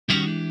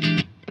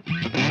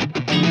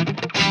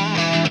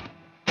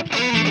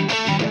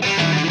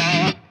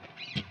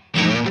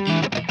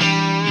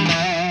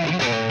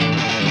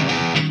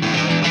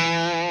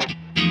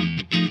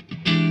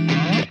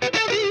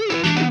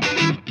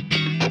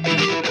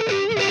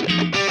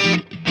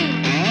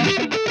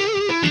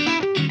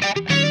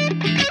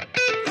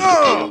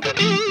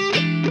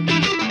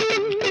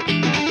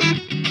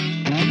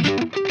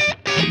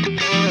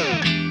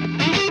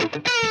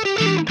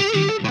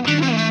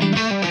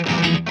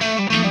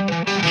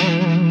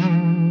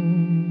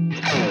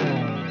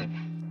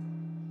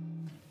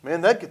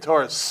Man, that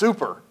guitar is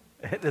super.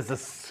 It is a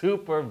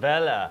super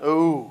Vela.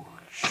 Oh,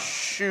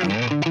 shoot.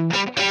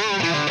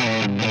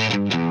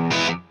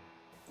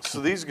 So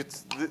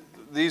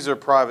these are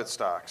private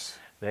stocks.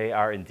 They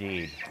are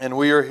indeed. And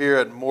we are here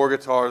at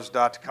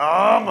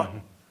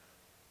moreguitars.com.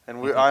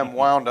 And I'm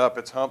wound up.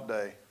 It's hump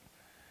day.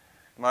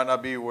 Might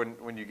not be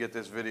when you get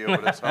this video,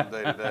 but it's hump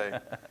day today.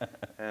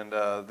 And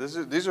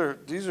these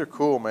are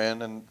cool,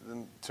 man.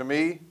 And to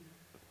me,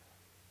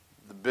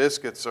 the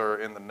biscuits are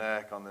in the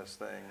neck on this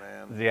thing,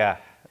 man. Yeah.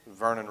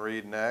 Vernon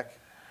Reid neck.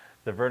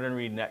 The Vernon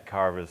Reid neck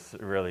carve is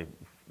really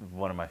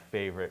one of my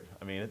favorite.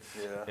 I mean,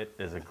 it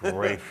is a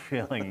great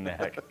feeling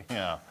neck.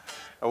 Yeah.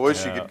 I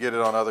wish you could get it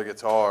on other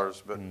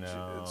guitars, but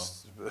no,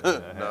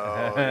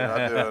 no, you're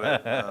not doing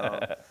it.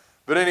 No.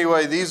 But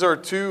anyway, these are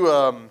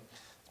two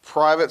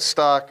private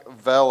stock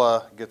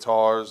Vela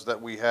guitars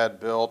that we had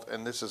built,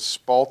 and this is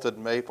spalted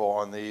maple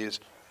on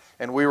these.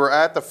 And we were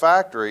at the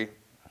factory.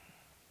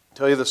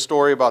 Tell you the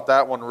story about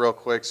that one real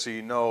quick so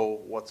you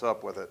know what's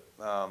up with it.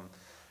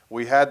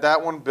 We had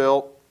that one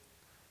built,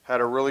 had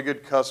a really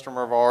good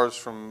customer of ours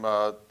from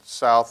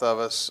south of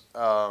us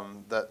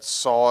that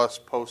saw us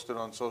posted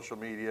on social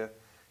media.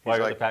 While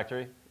you were at the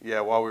factory?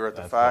 Yeah, while we were at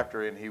the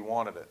factory, and he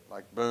wanted it.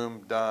 Like,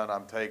 boom, done,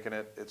 I'm taking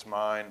it, it's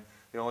mine.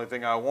 The only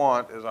thing I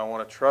want is I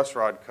want a truss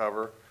rod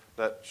cover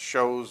that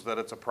shows that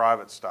it's a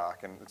private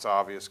stock, and it's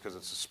obvious because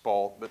it's a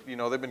spalt. But you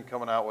know, they've been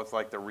coming out with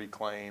like the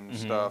reclaimed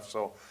stuff,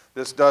 so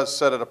this does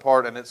set it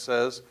apart, and it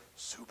says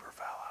Super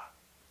Vela,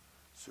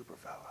 Super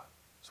Vela.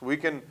 So we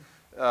can.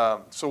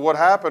 So what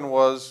happened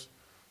was,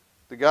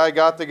 the guy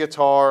got the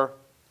guitar.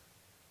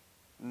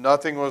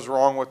 Nothing was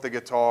wrong with the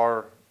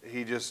guitar.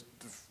 He just,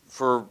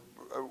 for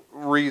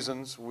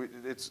reasons,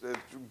 it's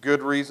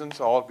good reasons,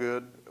 all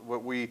good.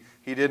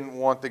 He didn't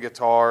want the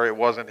guitar, it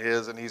wasn't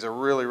his, and he's a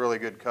really, really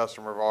good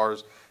customer of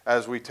ours,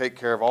 as we take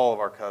care of all of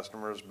our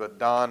customers. But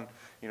Don,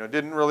 you know,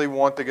 didn't really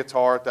want the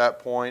guitar at that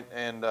point,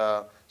 and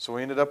so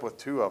we ended up with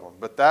two of them.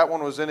 But that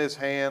one was in his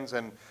hands,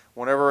 and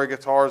whenever a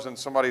guitar is in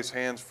somebody's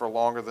hands for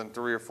longer than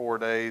 3 or 4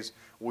 days,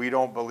 we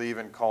don't believe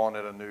in calling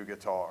it a new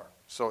guitar.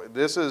 So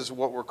this is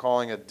what we're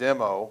calling a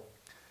demo.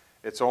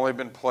 It's only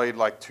been played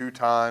like 2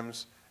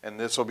 times, and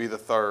this will be the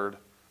 3rd.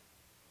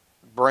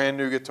 Brand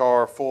new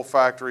guitar, full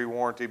factory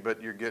warranty,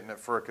 but you're getting it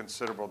for a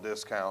considerable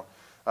discount.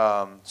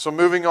 So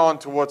moving on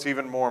to what's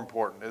even more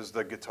important is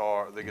the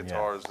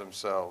guitars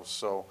themselves.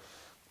 So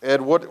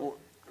Ed,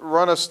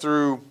 run us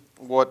through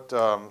what,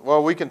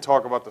 well, we can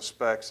talk about the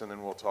specs and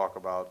then we'll talk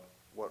about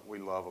what we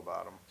love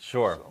about them.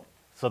 Sure.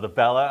 So the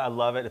Vela, I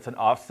love it. It's an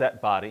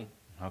offset body,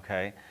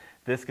 okay?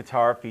 This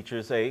guitar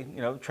features a,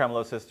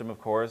 tremolo system, of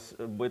course.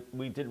 What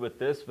we did with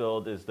this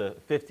build is the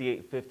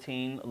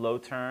 5815 low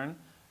turn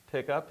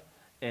pickup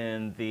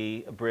in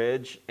the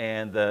bridge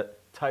and the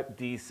Type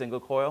D single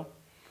coil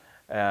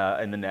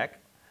in the neck.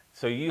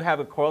 So you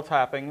have a coil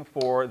tapping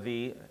for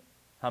the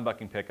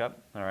humbucking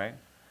pickup, all right?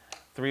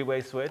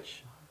 3-way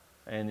switch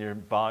and your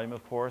volume,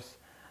 of course.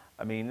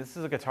 I mean, this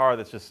is a guitar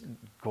that's just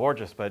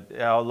gorgeous, but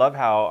I love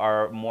how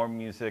our More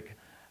Music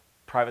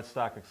private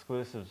stock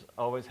exclusives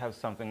always have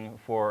something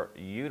for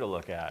you to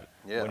look at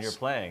when you're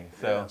playing.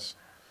 So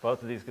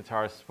both of these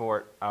guitars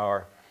sport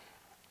our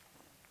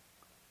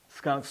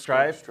skunk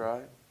stripe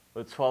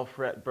with 12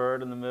 fret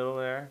bird in the middle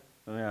there.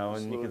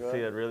 And you can see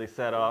it really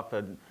set off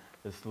and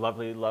this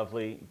lovely,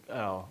 lovely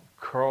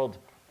curled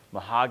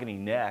mahogany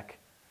neck.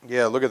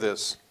 Yeah, look at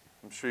this.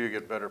 I'm sure you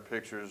get better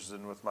pictures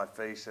than with my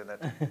face in it.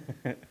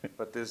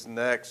 But these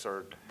necks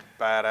are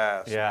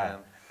badass, man.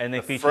 And they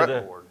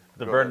feature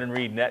the Vernon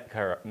Reid neck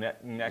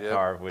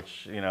carve,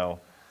 which, we're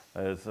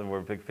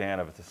a big fan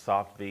of. It's a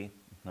soft V,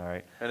 all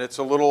right. And it's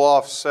a little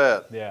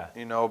offset,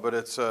 but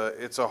it's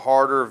a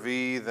harder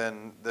V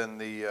than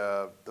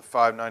the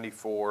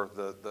 594,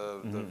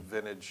 the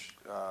vintage,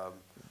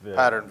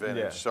 pattern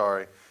vintage,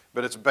 sorry.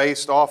 But it's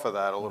based off of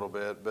that a little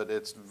bit, but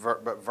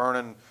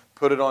Vernon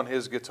put it on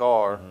his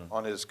guitar,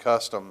 on his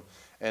custom,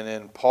 and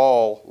then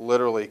Paul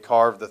literally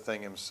carved the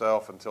thing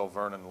himself until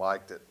Vernon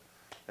liked it.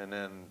 And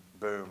then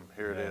boom,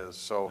 here it is.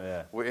 So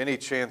any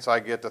chance I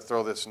get to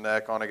throw this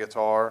neck on a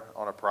guitar,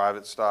 on a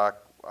private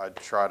stock, I'd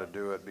try to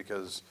do it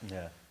because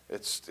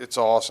it's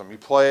awesome. You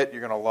play it,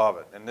 you're going to love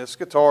it. And this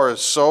guitar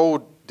is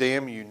so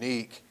damn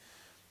unique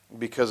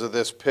because of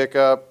this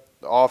pickup,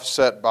 the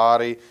offset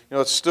body.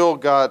 It's still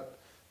got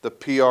the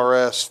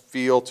PRS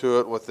feel to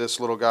it with this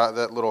little guy,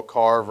 that little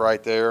carve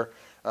right there.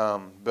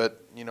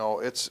 But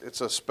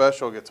it's a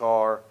special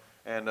guitar.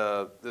 And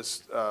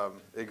this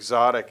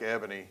exotic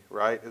ebony,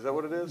 right? Is that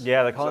what it is?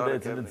 Yeah, they call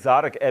it an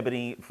exotic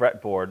ebony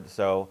fretboard.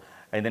 So,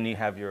 and then you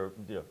have your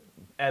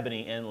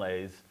ebony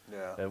inlays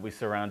that we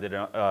surrounded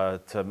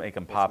to make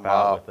them pop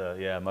out with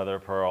the mother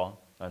of pearl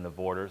and the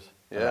borders,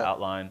 and the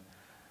outline.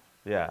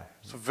 Yeah,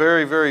 it's a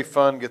very, very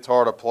fun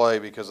guitar to play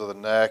because of the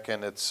neck,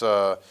 and it's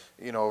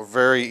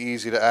very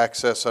easy to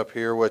access up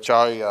here, which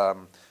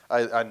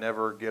I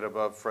never get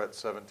above fret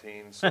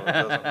 17, so it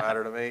doesn't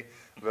matter to me.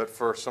 But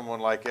for someone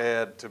like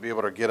Ed to be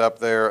able to get up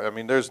there, I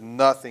mean, there's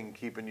nothing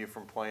keeping you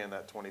from playing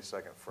that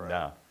 22nd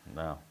fret.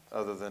 No.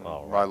 Other than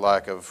my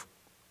lack of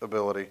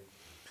ability.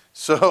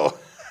 So,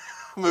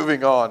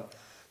 moving on.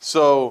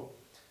 So,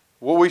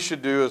 what we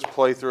should do is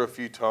play through a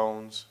few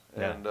tones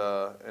and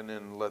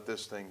then let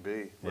this thing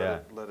be.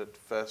 Let it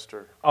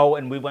fester. Oh,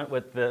 and we went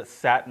with the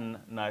satin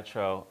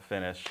nitro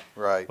finish,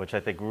 Right. which I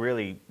think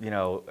really,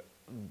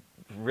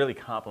 really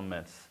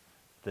complements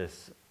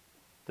this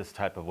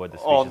type of wood, the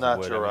species of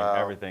wood. I mean,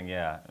 everything,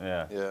 yeah.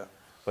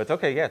 But it's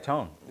okay,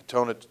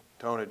 tonage.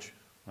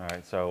 All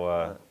right,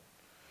 so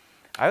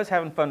I was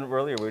having fun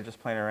earlier. We were just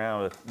playing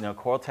around with,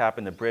 coil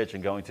tapping the bridge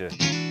and going to.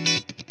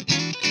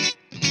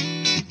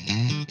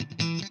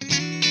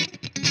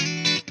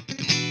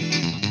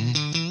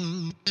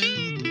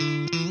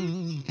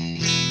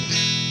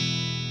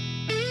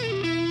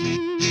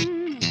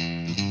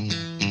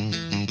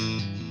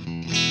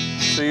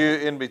 So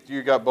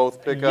you got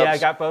both pickups? Yeah, I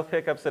got both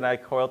pickups, and I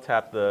coil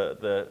tapped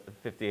the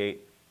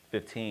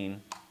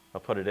 5815. I'll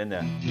put it in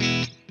there.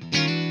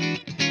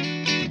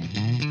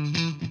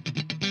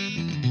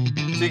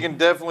 So you can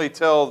definitely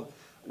tell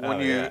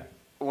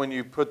when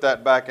you put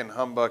that back in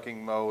humbucking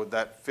mode,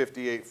 that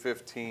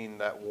 5815,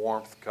 that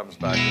warmth comes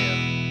back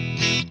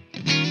in.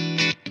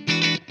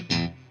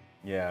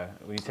 Yeah,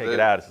 when you take it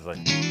out, it's just like.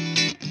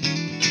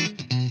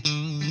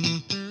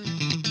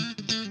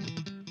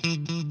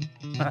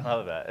 I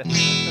love that.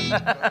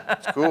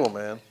 It's cool,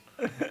 man.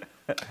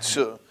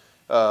 So,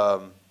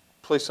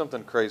 play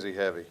something crazy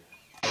heavy.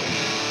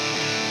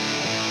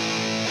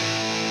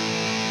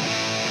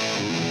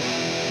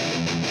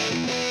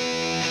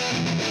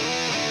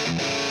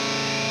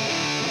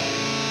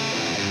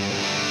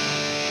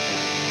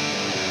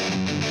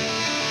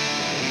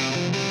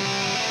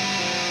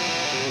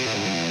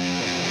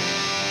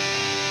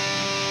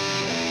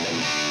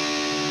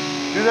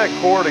 Do that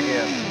chord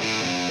again.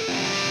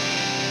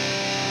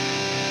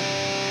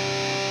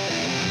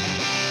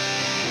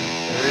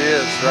 There he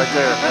is, right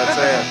there. That's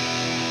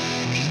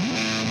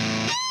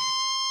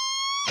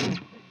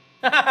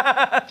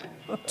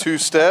it. 2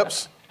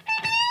 steps.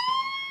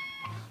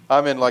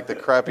 I'm in like the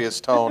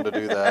crappiest tone to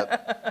do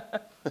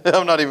that.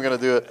 I'm not even going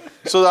to do it.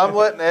 So I'm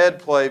letting Ed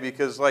play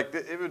because like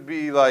it would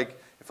be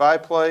like, if I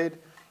played,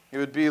 it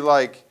would be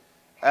like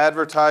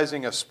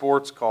advertising a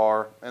sports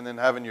car and then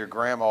having your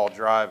grandma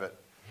drive it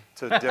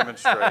to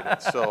demonstrate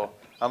it. So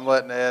I'm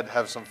letting Ed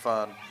have some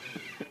fun.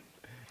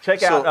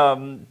 Check out,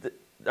 all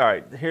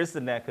right, here's the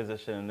neck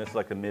position, and this is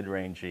like a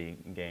mid-rangey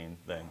gain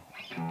thing.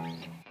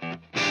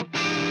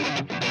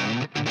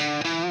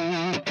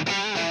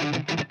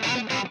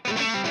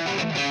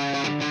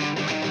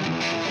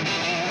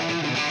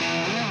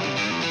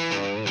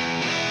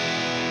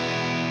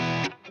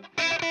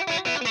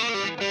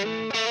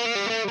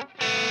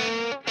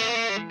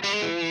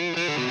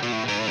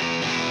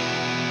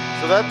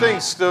 So that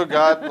thing's still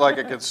got like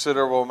a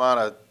considerable amount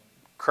of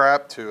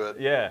crap to it.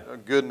 Yeah.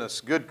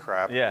 Good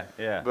crap. Yeah.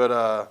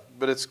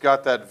 But it's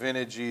got that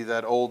vintagey,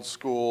 that old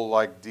school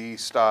like D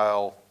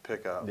style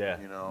pickup.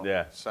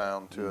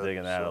 Sound to it. I'm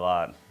digging that a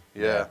lot.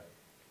 Yeah.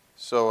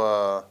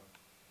 So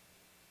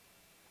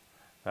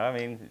I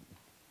mean.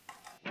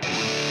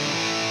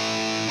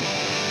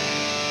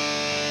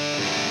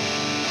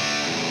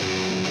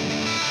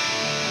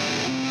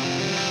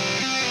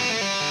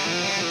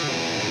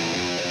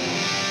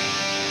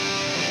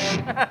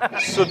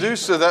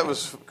 So that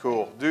was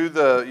cool. Do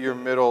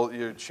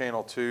your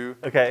channel 2.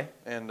 Okay.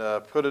 And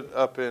put it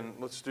up in,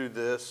 let's do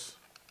this.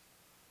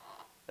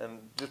 And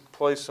just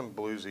play some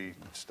bluesy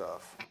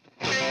stuff.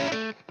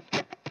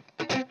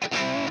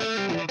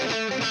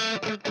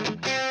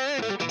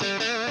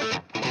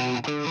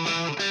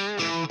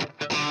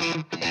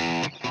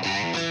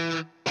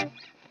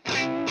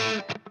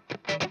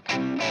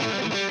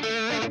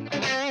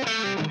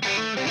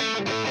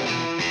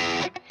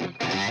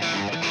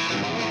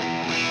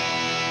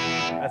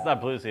 That's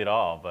not bluesy at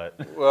all, but.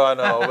 Well, I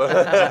know,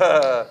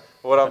 but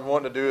what I'm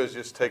wanting to do is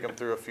just take them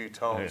through a few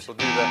tones. So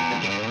do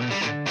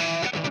that.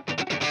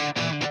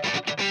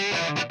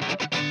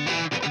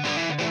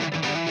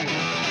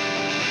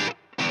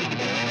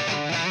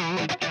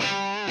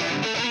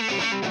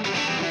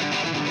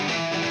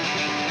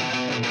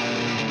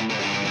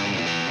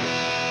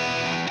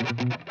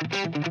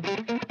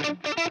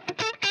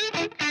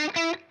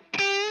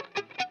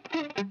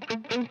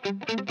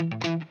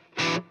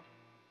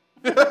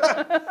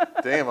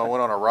 Damn, I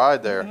went on a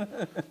ride there.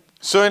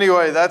 So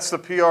anyway, that's the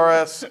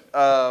PRS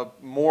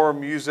More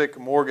Music,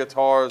 More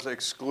Guitars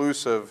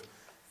exclusive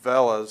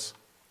VELAS,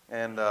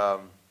 and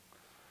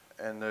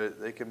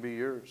they can be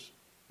yours.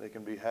 They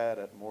can be had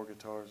at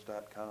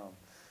moreguitars.com.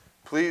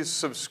 Please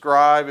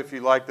subscribe if you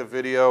like the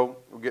video.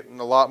 We're getting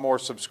a lot more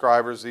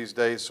subscribers these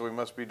days, so we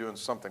must be doing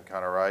something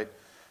kind of right.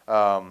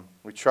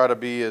 We try to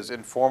be as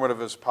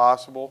informative as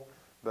possible,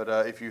 but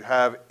if you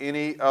have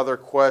any other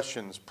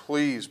questions,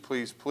 please,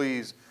 please,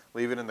 please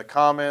leave it in the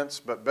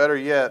comments. But better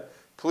yet,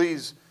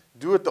 please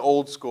do it the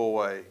old school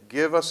way.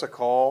 Give us a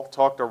call.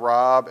 Talk to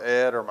Rob,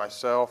 Ed, or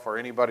myself, or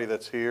anybody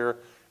that's here,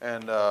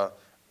 and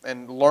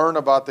and learn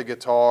about the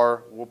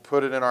guitar. We'll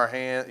put it in our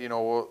hand, you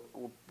know,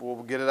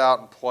 we'll get it out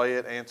and play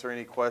it, answer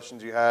any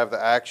questions you have.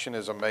 The action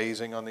is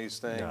amazing on these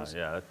things.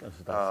 Yeah, that's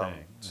what I'm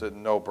saying. It's a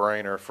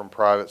no-brainer from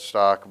private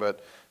stock.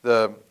 But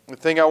the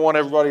thing I want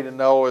everybody to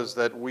know is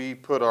that we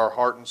put our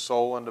heart and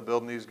soul into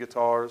building these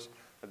guitars,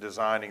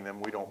 designing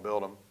them. We don't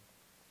build them.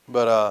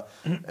 But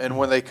and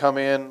when they come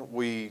in,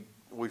 we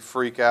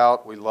freak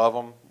out. We love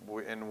them,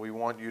 and we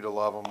want you to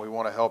love them. We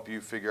want to help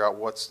you figure out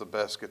what's the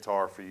best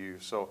guitar for you.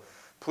 So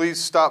please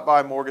stop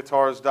by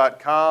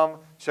moreguitars.com.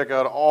 Check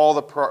out all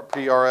the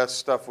PRS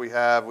stuff we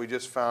have. We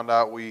just found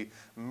out we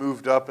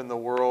moved up in the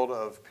world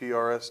of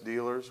PRS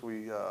dealers.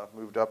 We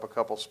moved up a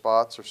couple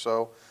spots or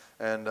so,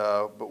 and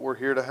but we're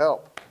here to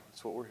help.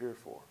 That's what we're here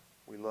for.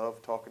 We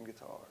love talking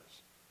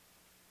guitars.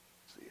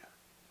 See ya.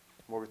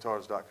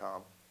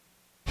 moreguitars.com.